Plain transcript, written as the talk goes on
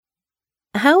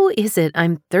How is it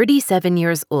I'm 37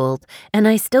 years old and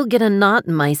I still get a knot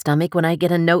in my stomach when I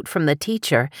get a note from the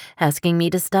teacher asking me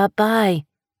to stop by?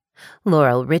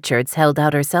 Laurel Richards held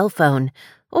out her cell phone,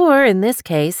 or in this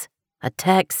case, a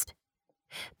text.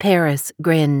 Paris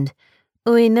grinned.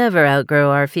 We never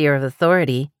outgrow our fear of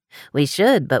authority. We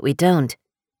should, but we don't.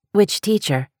 Which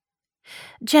teacher?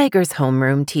 Jagger's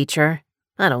homeroom teacher.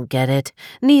 I don't get it.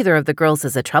 Neither of the girls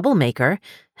is a troublemaker,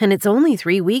 and it's only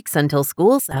 3 weeks until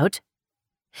school's out.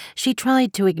 She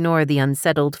tried to ignore the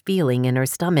unsettled feeling in her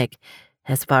stomach.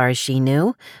 As far as she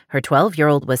knew, her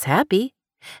 12-year-old was happy,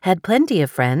 had plenty of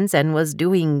friends, and was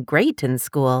doing great in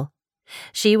school.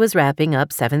 She was wrapping up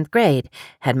 7th grade,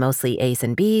 had mostly A's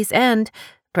and B's, and,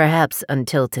 perhaps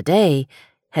until today,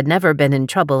 had never been in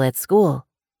trouble at school.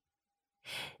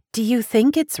 "Do you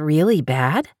think it's really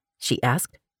bad?" she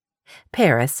asked.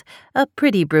 Paris, a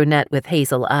pretty brunette with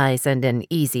hazel eyes and an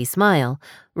easy smile,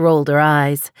 rolled her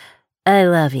eyes. "I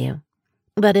love you.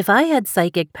 But if I had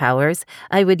psychic powers,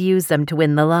 I would use them to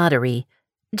win the lottery.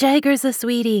 Jagger's a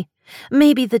sweetie.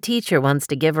 Maybe the teacher wants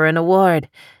to give her an award.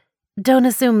 Don't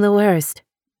assume the worst."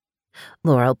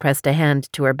 Laurel pressed a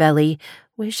hand to her belly,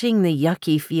 wishing the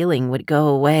yucky feeling would go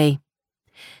away.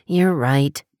 "You're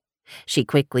right." She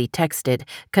quickly texted,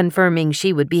 confirming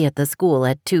she would be at the school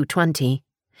at 2:20.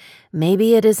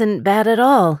 "Maybe it isn't bad at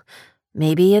all.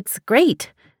 Maybe it's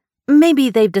great. Maybe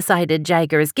they've decided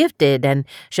Jagger is gifted and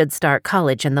should start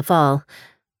college in the fall.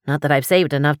 Not that I've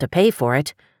saved enough to pay for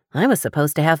it. I was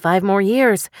supposed to have 5 more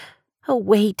years. Oh,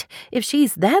 wait, if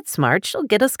she's that smart, she'll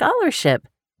get a scholarship.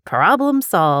 Problem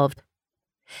solved."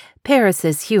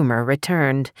 Paris's humor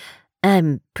returned.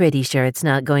 "I'm pretty sure it's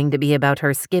not going to be about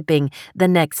her skipping the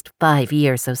next 5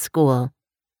 years of school."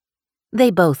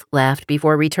 They both laughed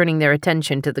before returning their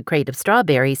attention to the crate of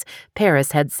strawberries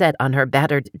Paris had set on her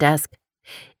battered desk.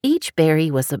 Each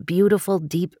berry was a beautiful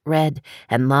deep red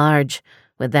and large,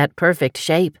 with that perfect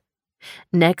shape.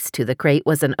 Next to the crate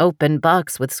was an open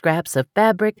box with scraps of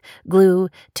fabric, glue,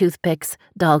 toothpicks,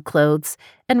 doll clothes,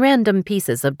 and random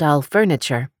pieces of doll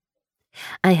furniture.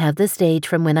 "I have the stage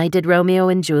from when I did Romeo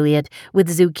and Juliet with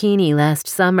zucchini last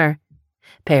summer,"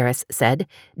 Paris said,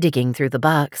 digging through the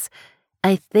box.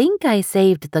 "I think I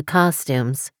saved the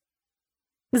costumes."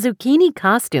 "Zucchini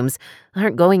costumes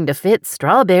aren't going to fit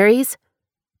strawberries."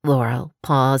 Laurel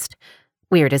paused.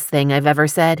 "Weirdest thing I've ever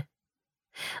said."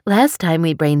 "Last time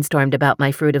we brainstormed about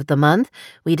my fruit of the month,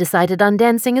 we decided on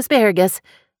dancing asparagus.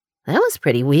 That was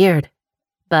pretty weird,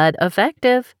 but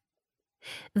effective."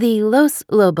 The Los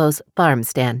Lobos farm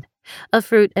stand, a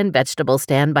fruit and vegetable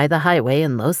stand by the highway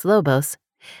in Los Lobos,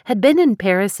 had been in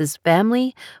Paris's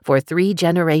family for 3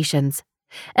 generations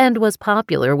and was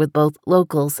popular with both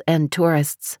locals and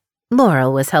tourists.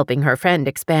 Laurel was helping her friend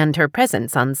expand her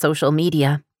presence on social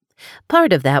media.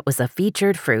 Part of that was a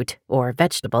featured fruit, or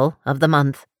vegetable, of the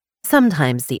month.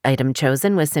 Sometimes the item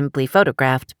chosen was simply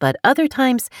photographed, but other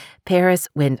times Paris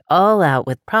went all out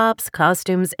with props,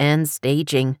 costumes, and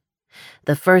staging.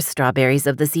 The first strawberries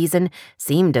of the season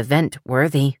seemed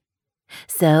event-worthy.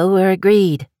 "So we're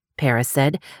agreed," Paris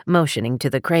said, motioning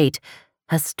to the crate.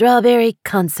 "A strawberry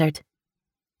concert."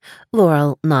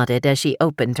 Laurel nodded as she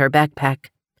opened her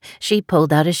backpack. She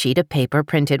pulled out a sheet of paper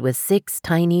printed with 6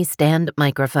 tiny stand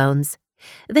microphones.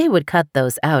 They would cut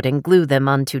those out and glue them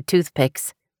onto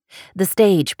toothpicks. The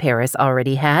stage Paris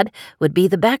already had would be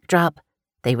the backdrop.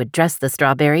 They would dress the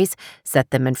strawberries, set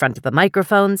them in front of the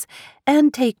microphones,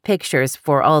 and take pictures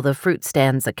for all the fruit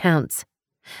stand's accounts.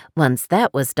 Once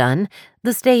that was done,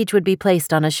 the stage would be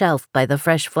placed on a shelf by the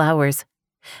fresh flowers.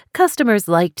 Customers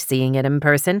liked seeing it in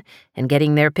person and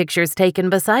getting their pictures taken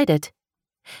beside it.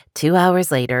 2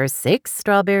 hours later, 6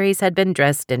 strawberries had been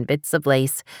dressed in bits of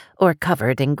lace or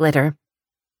covered in glitter.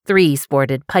 3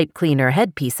 sported pipe cleaner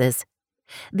headpieces.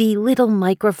 The little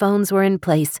microphones were in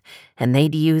place, and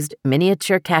they'd used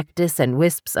miniature cactus and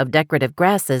wisps of decorative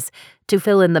grasses to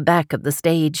fill in the back of the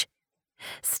stage.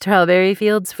 "Strawberry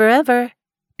fields forever,"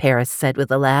 Paris said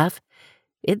with a laugh.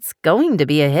 "It's going to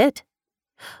be a hit."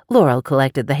 Laurel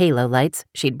collected the halo lights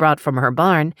she'd brought from her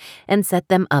barn and set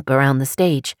them up around the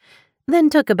stage, then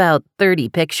took about 30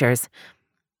 pictures.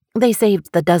 They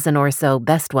saved the dozen or so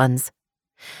best ones.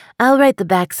 "I'll write the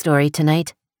backstory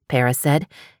tonight," Paris said,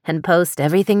 "and post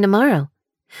everything tomorrow.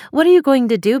 What are you going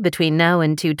to do between now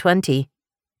and 2:20?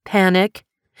 Panic?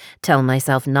 Tell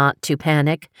myself not to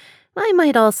panic. I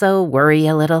might also worry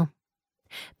a little."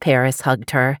 Paris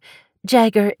hugged her.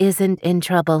 "Jagger isn't in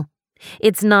trouble.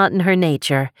 It's not in her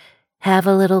nature. Have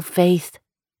a little faith."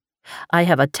 "I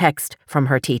have a text from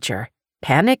her teacher.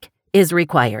 Panic is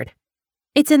required.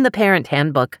 It's in the parent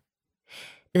handbook."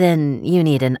 "Then you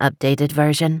need an updated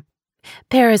version."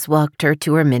 Paris walked her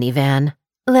to her minivan.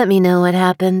 Let me know what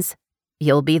happens.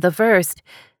 You'll be the first.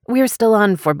 We're still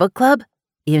on for book club?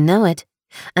 You know it.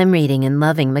 I'm reading and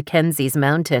loving Mackenzie's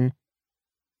Mountain.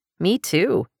 Me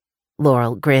too.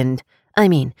 Laurel grinned. I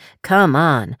mean, come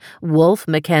on, Wolfe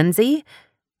Mackenzie?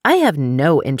 I have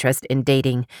no interest in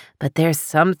dating, but there's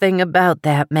something about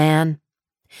that man.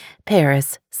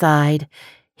 Paris sighed.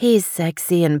 He's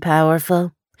sexy and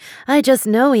powerful. I just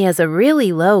know he has a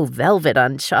really low velvet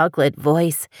on chocolate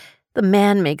voice. The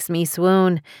man makes me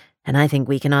swoon, and I think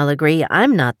we can all agree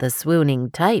I'm not the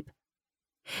swooning type.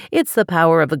 It's the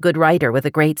power of a good writer with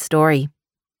a great story.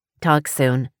 Talk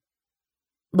soon.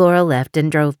 Laurel left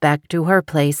and drove back to her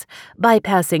place,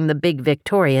 bypassing the big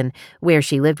Victorian where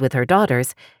she lived with her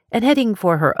daughters, and heading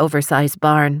for her oversized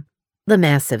barn. The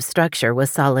massive structure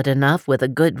was solid enough with a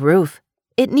good roof.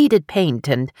 It needed paint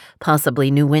and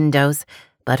possibly new windows,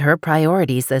 but her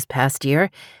priorities this past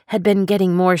year had been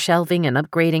getting more shelving and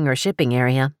upgrading her shipping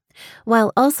area,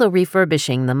 while also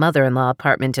refurbishing the mother-in-law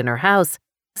apartment in her house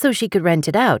so she could rent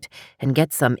it out and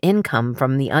get some income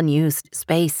from the unused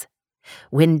space.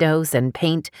 Windows and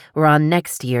paint were on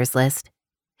next year's list.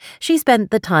 She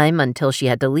spent the time until she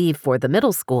had to leave for the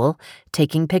middle school,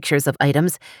 taking pictures of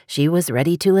items she was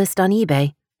ready to list on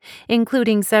eBay,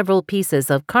 including several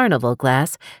pieces of carnival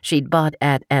glass she'd bought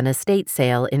at an estate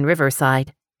sale in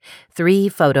Riverside. 3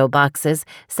 photo boxes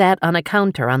sat on a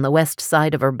counter on the west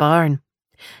side of her barn.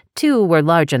 2 were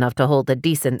large enough to hold a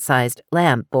decent-sized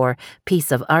lamp or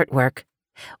piece of artwork.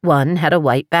 One had a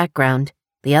white background,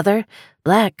 the other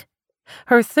black.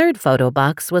 Her 3rd photo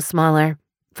box was smaller,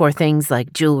 for things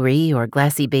like jewelry or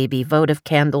glassy baby votive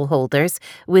candle holders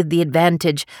with the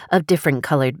advantage of different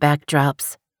colored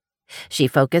backdrops. She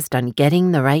focused on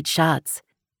getting the right shots,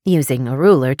 using a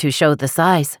ruler to show the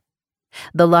size.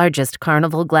 The largest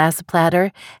carnival glass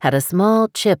platter had a small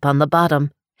chip on the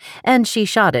bottom, and she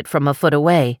shot it from a foot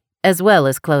away, as well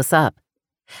as close up.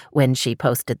 When she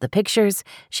posted the pictures,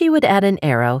 she would add an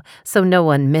arrow so no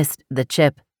one missed the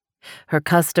chip. Her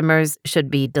customers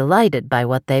should be delighted by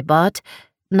what they bought,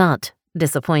 not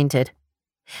disappointed.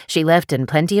 She left in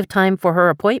plenty of time for her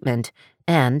appointment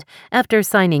and, after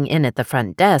signing in at the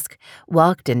front desk,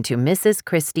 walked into Mrs.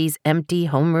 Christie's empty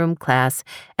homeroom class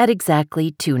at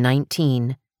exactly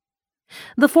 2:19.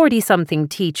 The 40-something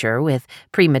teacher with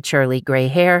prematurely gray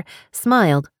hair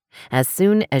smiled as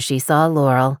soon as she saw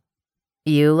Laurel.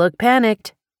 "You look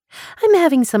panicked." "I'm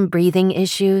having some breathing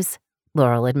issues,"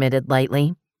 Laurel admitted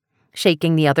lightly,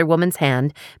 shaking the other woman's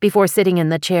hand before sitting in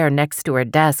the chair next to her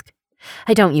desk.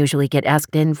 "I don't usually get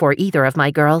asked in for either of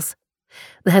my girls."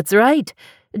 "That's right.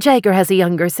 Jagger has a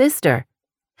younger sister.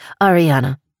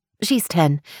 Ariana. She's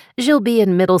 10. She'll be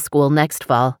in middle school next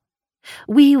fall.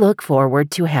 We look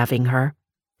forward to having her."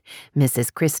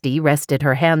 Mrs. Christie rested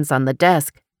her hands on the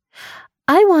desk.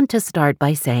 "I want to start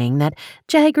by saying that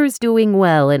Jagger's doing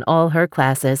well in all her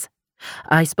classes.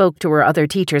 I spoke to her other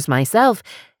teachers myself,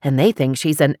 and they think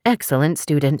she's an excellent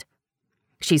student.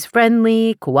 She's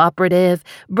friendly, cooperative,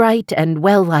 bright, and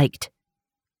well-liked."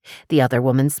 The other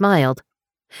woman smiled.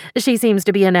 "She seems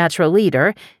to be a natural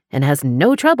leader and has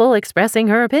no trouble expressing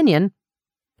her opinion."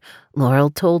 Laurel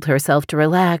told herself to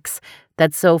relax,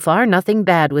 that so far nothing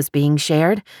bad was being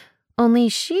shared, only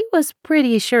she was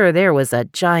pretty sure there was a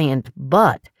giant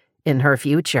but in her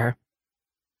future.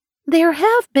 "There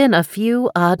have been a few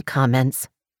odd comments,"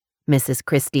 Mrs.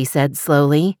 Christie said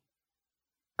slowly.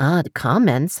 "Odd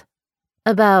comments?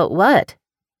 About what?"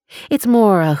 "It's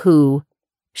more a who."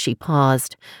 She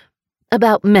paused.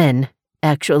 "About men,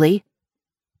 actually."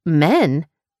 "Men?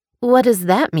 What does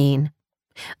that mean?"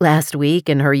 Last week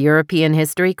in her European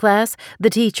history class, the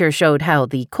teacher showed how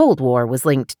the Cold War was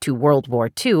linked to World War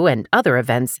II and other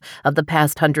events of the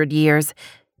past 100 years.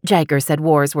 Jagger said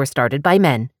wars were started by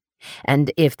men,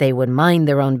 and if they would mind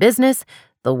their own business,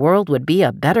 the world would be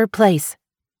a better place.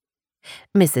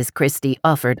 Mrs. Christie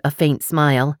offered a faint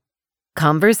smile.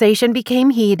 Conversation became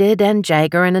heated, and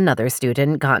Jagger and another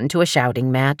student got into a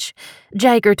shouting match.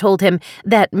 Jagger told him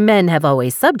that men have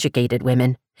always subjugated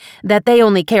women, that they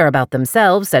only care about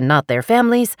themselves and not their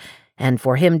families, and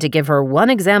for him to give her one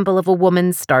example of a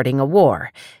woman starting a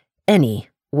war. Any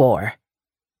war.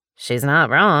 "She's not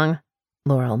wrong,"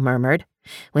 Laurel murmured.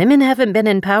 "Women haven't been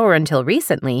in power until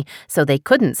recently, so they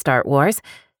couldn't start wars.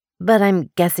 But I'm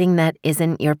guessing that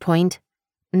isn't your point?"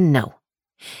 "No."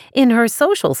 In her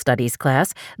social studies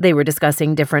class, they were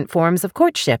discussing different forms of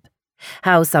courtship,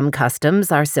 how some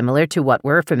customs are similar to what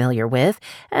we're familiar with,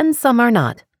 and some are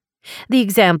not. The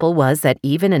example was that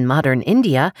even in modern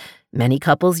India, many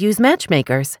couples use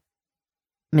matchmakers.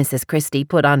 Mrs. Christie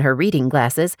put on her reading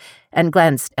glasses and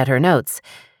glanced at her notes.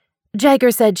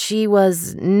 Jagger said she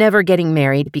was never getting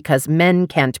married because men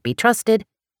can't be trusted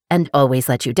and always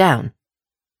let you down.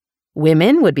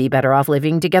 Women would be better off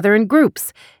living together in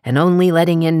groups and only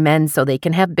letting in men so they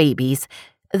can have babies,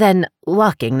 than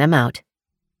locking them out.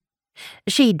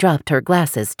 She dropped her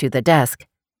glasses to the desk.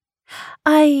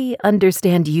 I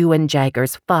understand you and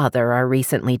Jagger's father are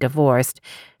recently divorced,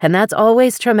 and that's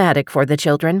always traumatic for the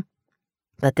children.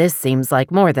 But this seems like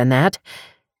more than that.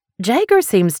 Jagger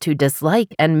seems to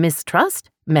dislike and mistrust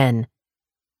men.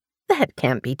 That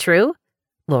can't be true,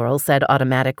 Laurel said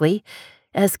automatically,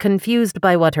 as confused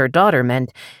by what her daughter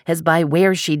meant as by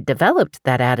where she'd developed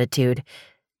that attitude.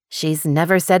 She's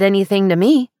never said anything to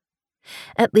me.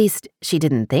 At least, she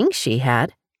didn't think she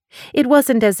had. It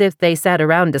wasn't as if they sat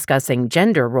around discussing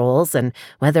gender roles and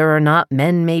whether or not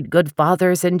men made good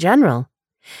fathers in general.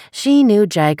 She knew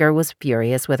Jagger was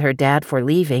furious with her dad for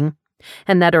leaving,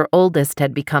 and that her oldest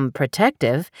had become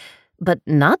protective, but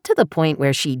not to the point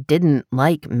where she didn't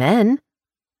like men.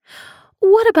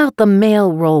 What about the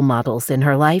male role models in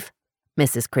her life?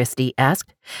 Mrs. Christie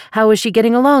asked. How is she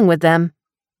getting along with them?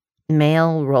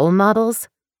 Male role models?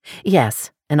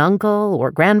 Yes, an uncle or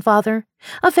grandfather,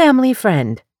 a family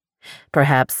friend.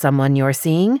 Perhaps someone you're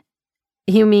seeing?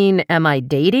 You mean, am I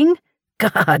dating?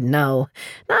 God, no.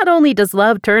 Not only does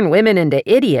love turn women into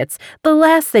idiots, the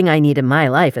last thing I need in my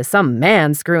life is some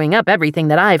man screwing up everything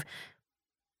that I've...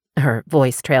 Her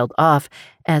voice trailed off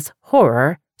as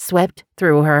horror swept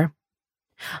through her.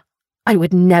 I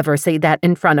would never say that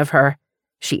in front of her,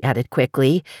 she added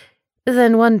quickly,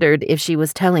 then wondered if she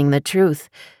was telling the truth,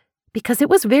 because it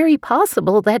was very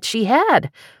possible that she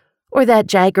had, or that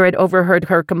Jagger had overheard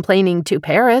her complaining to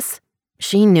Paris.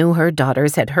 She knew her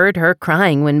daughters had heard her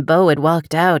crying when Beau had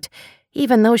walked out,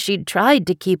 even though she'd tried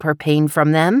to keep her pain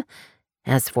from them.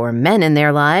 As for men in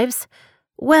their lives,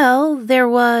 well, there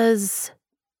was...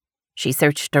 She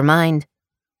searched her mind.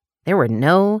 There were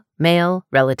no male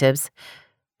relatives.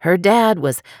 Her dad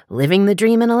was living the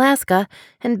dream in Alaska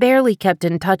and barely kept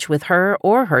in touch with her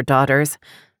or her daughters.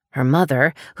 Her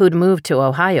mother, who'd moved to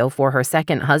Ohio for her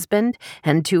second husband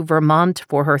and to Vermont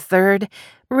for her third,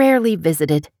 rarely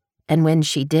visited, and when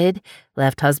she did,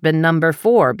 left husband number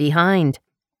 4 behind.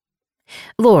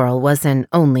 Laurel was an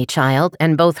only child,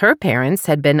 and both her parents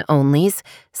had been onlys,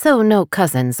 so no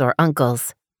cousins or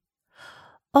uncles.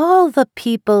 All the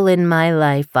people in my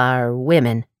life are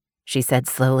women, she said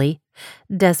slowly,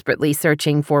 desperately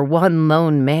searching for one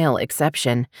lone male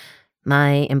exception.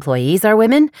 My employees are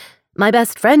women. My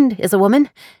best friend is a woman.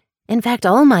 In fact,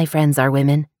 all my friends are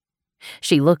women.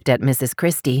 She looked at Mrs.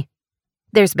 Christie.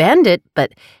 There's Bandit,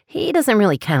 but he doesn't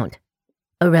really count.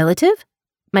 A relative?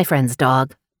 My friend's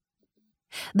dog.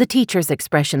 The teacher's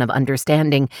expression of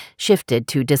understanding shifted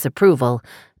to disapproval.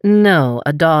 No,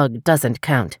 a dog doesn't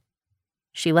count.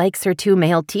 She likes her 2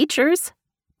 male teachers,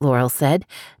 Laurel said,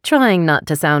 trying not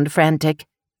to sound frantic.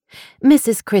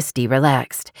 Mrs. Christie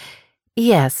relaxed.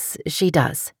 Yes, she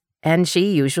does, and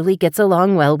she usually gets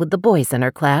along well with the boys in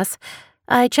her class.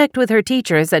 I checked with her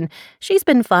teachers, and she's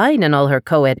been fine in all her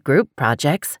co-ed group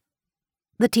projects.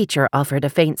 The teacher offered a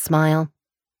faint smile.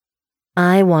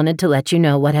 I wanted to let you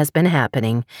know what has been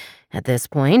happening. At this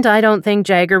point, I don't think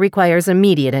Jagger requires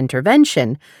immediate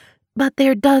intervention, but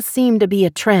there does seem to be a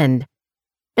trend,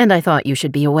 and I thought you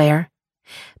should be aware.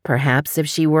 Perhaps if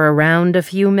she were around a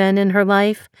few men in her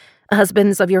life,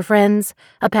 husbands of your friends,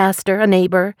 a pastor, a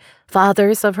neighbor,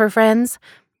 fathers of her friends,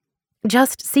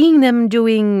 just seeing them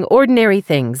doing ordinary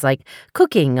things like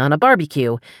cooking on a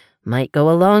barbecue might go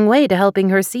a long way to helping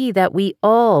her see that we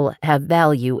all have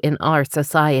value in our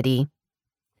society.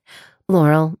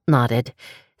 Laurel nodded,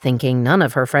 thinking none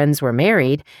of her friends were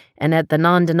married, and at the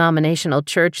non-denominational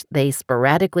church they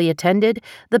sporadically attended,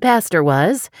 the pastor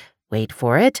was, wait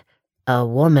for it, a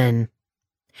woman.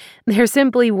 There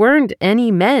simply weren't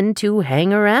any men to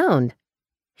hang around.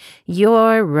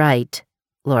 You're right,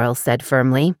 Laurel said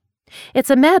firmly. It's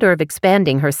a matter of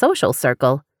expanding her social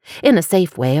circle, in a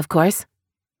safe way, of course.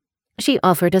 She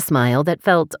offered a smile that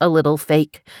felt a little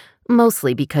fake,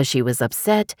 mostly because she was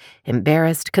upset,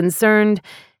 embarrassed, concerned,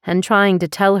 and trying to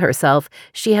tell herself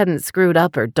she hadn't screwed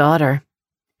up her daughter.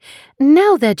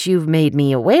 Now that you've made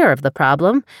me aware of the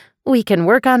problem, we can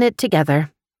work on it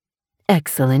together.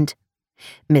 Excellent.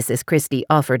 Mrs. Christie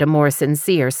offered a more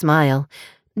sincere smile.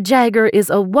 Jagger is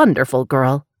a wonderful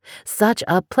girl. Such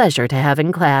a pleasure to have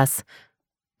in class.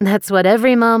 That's what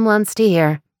every mom wants to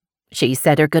hear. She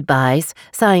said her goodbyes,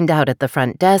 signed out at the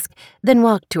front desk, then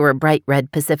walked to her bright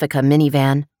red Pacifica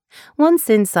minivan. Once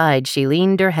inside, she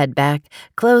leaned her head back,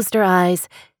 closed her eyes,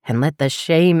 and let the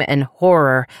shame and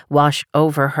horror wash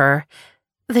over her.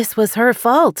 This was her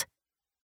fault.